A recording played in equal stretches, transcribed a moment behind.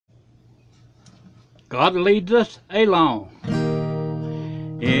God leads us along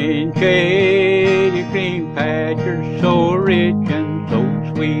in shady green pastures, so rich and so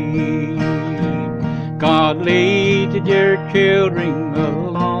sweet. God leads the dear children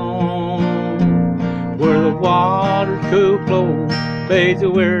along where the waters cool flow, bathe the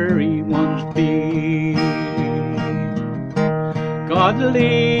weary one's feet. God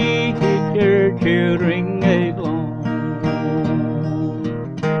leads the dear children along,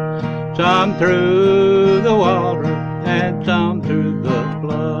 some through the water and some through the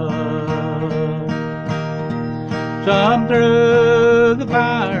flood, some through the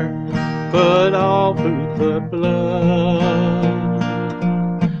fire, but all through the blood,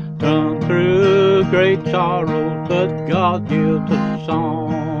 some through great sorrow, but God gives a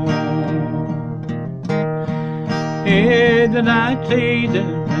song. In the night season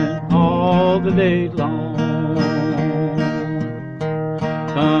and all the day long,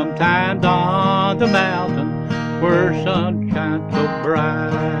 sometimes on the mountain where sun shines so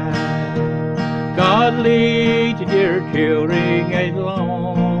bright, God leads the dear children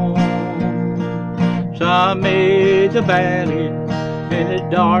along. Some in the valley in the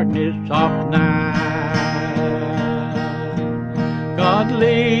darkness of night, God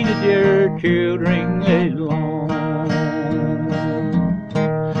leads the dear children along.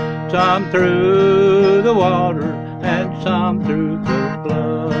 Some through the water and some through the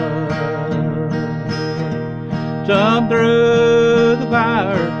blood, some through the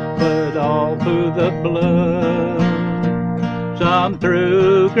fire, but all through the blood, some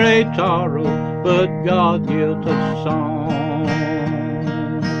through great sorrow, but God gives a song.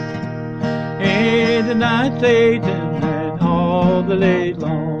 In the night season and all the day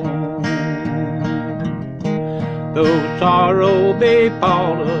long, though sorrow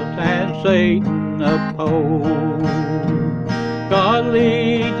befall us and Satan oppose, God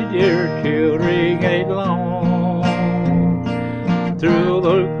leads the dear children along. Through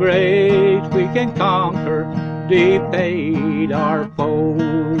the grace we can conquer, defeat our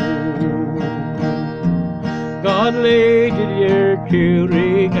foes. God leads the dear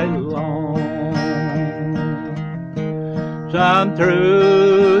children along, some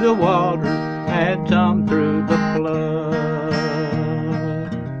through the water and some through the flood,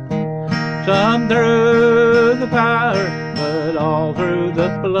 some through the fire, but all through the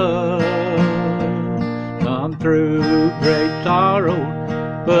blood, some through great sorrow,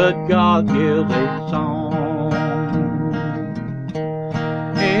 but God gives a song.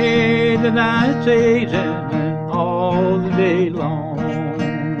 In the night season and all the day long,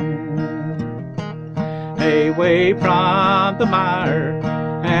 away from the mire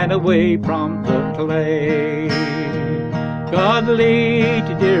and away from the clay, God leads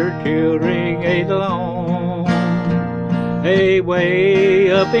the dear children along,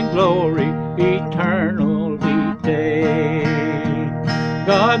 away up in glory, eternal day.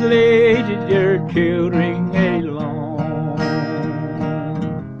 God leads the dear children along,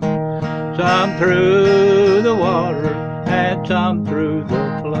 some through the water and some through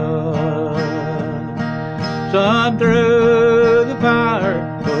the flood, some through the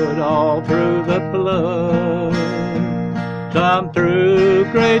fire, but all through the blood, some through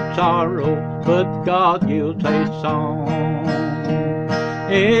great sorrow, but God gives a song.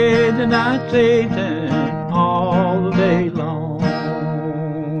 In the night season all the day